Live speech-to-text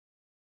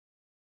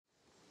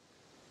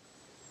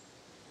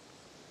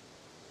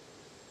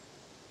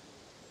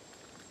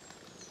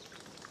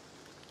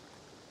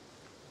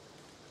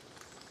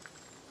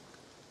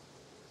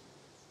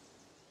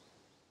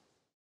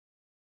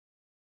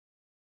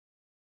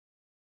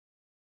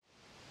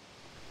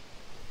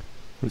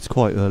Well, it's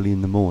quite early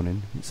in the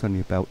morning. It's only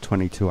about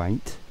 20 to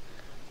 8,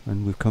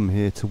 and we've come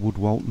here to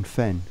Woodwalton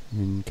Fen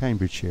in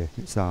Cambridgeshire.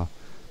 It's our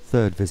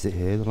third visit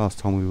here. The last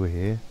time we were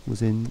here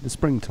was in the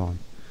springtime.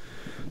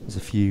 There's a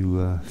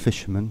few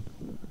fishermen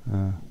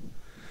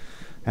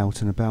out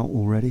and about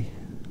already,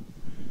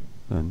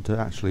 and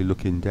actually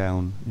looking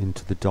down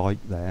into the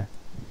dike there,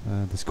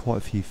 there's quite a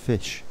few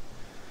fish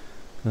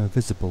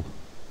visible.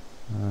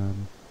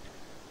 I'm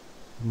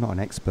not an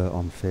expert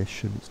on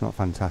fish, and it's not a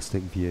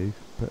fantastic view,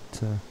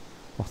 but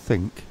I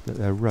think that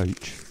they're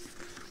roach.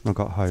 When I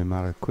got home, I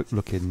had a quick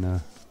look in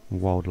a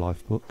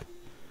wildlife book,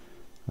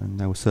 and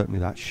they were certainly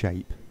that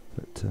shape,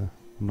 but I'm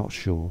not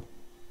sure.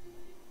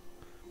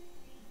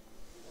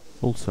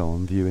 Also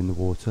on view in the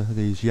water are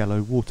these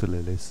yellow water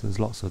lilies. There's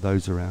lots of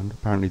those around.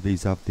 Apparently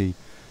these have the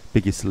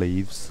biggest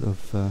leaves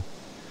of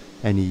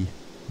any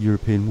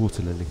European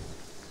water lily.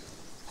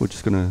 We're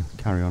just going to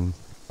carry on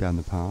down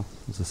the path.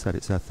 As I said,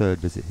 it's our third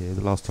visit here.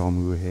 The last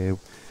time we were here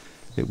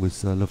it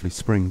was a lovely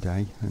spring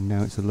day, and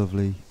now it's a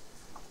lovely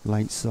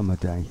late summer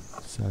day.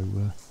 So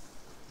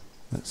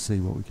let's see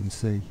what we can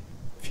see.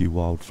 A few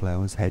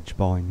wildflowers, hedge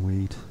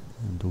bindweed,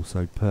 and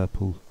also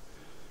purple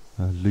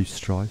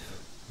loosestrife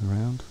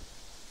around.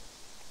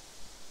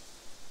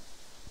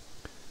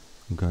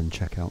 I'll go and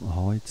check out the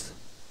hides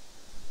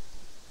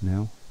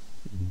now.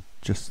 And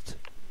just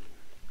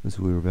as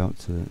we were about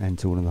to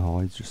enter one of the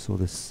hides, just saw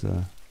this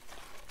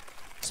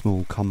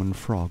small common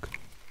frog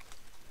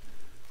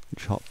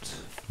which hopped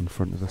in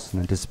front of us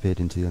and then disappeared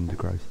into the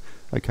undergrowth.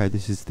 Okay,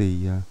 this is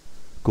the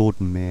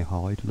Gordonmere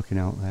hide. Looking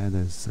out there,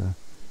 there's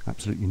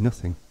absolutely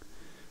nothing.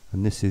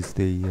 And this is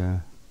the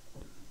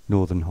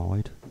northern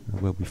hide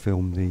where we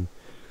filmed the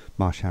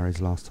marsh harriers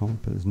last time,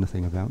 but there's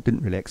nothing about.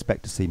 Didn't really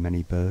expect to see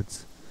many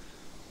birds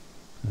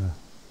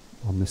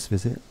on this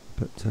visit,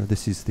 but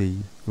this is the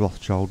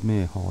Rothschild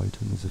Mere hide,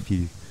 and there's a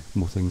few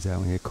more things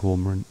out here,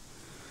 cormorant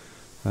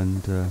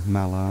and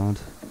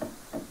mallard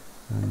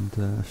and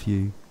a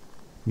few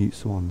mute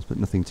swans, but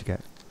nothing to get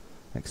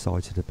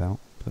excited about.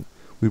 But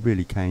we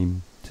really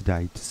came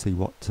today to see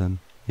what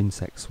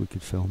insects we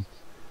could film,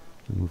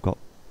 and we've got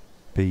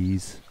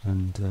bees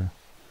and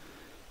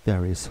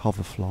various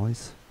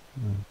hoverflies,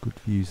 good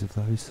views of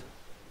those,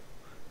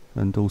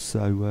 and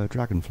also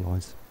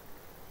dragonflies,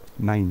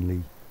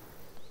 mainly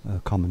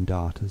common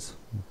darters.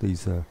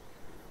 These are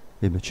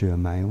immature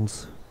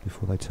males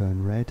before they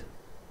turn red,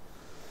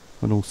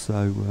 and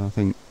also I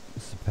think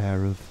this is a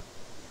pair of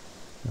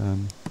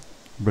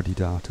ruddy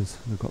darters.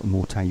 They've got a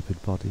more tapered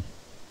body.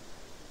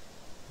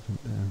 I think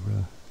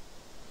they're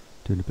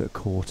doing a bit of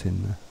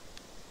courting there.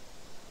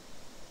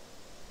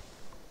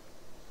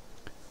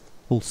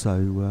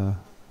 Also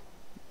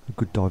a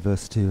good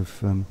diversity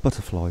of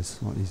butterflies,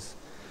 like these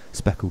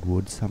speckled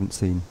woods. Haven't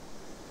seen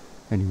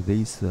any of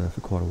these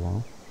for quite a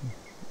while.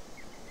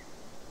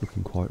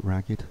 Looking quite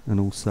ragged. And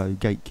also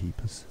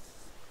gatekeepers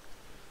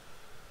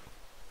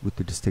with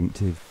the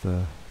distinctive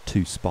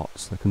two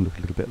spots. They can look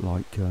a little bit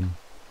like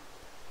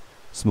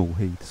small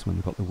heaths when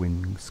they've got the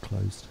wings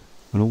closed.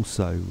 And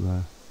also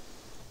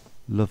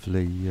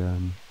lovely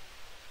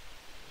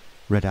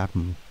red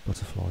admiral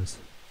butterflies.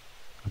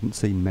 I haven't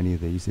seen many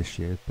of these this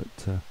year,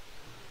 but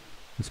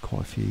there's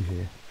quite a few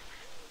here.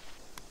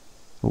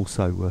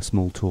 Also a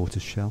small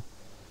tortoise shell,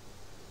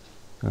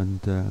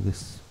 and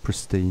this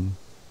pristine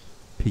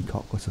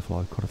peacock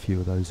butterfly, quite a few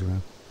of those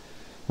around.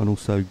 And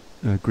also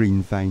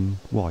green vein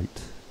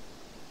white.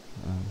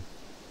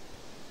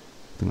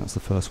 I think that's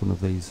the first one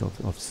of these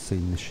I've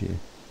seen this year.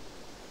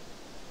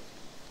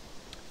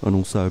 And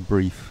also a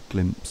brief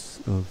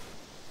glimpse of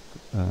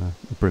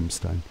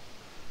brimstone.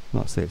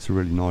 Like I say, it's a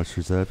really nice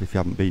reserve. If you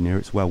haven't been here,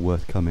 it's well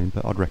worth coming,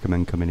 but I'd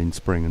recommend coming in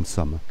spring and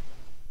summer.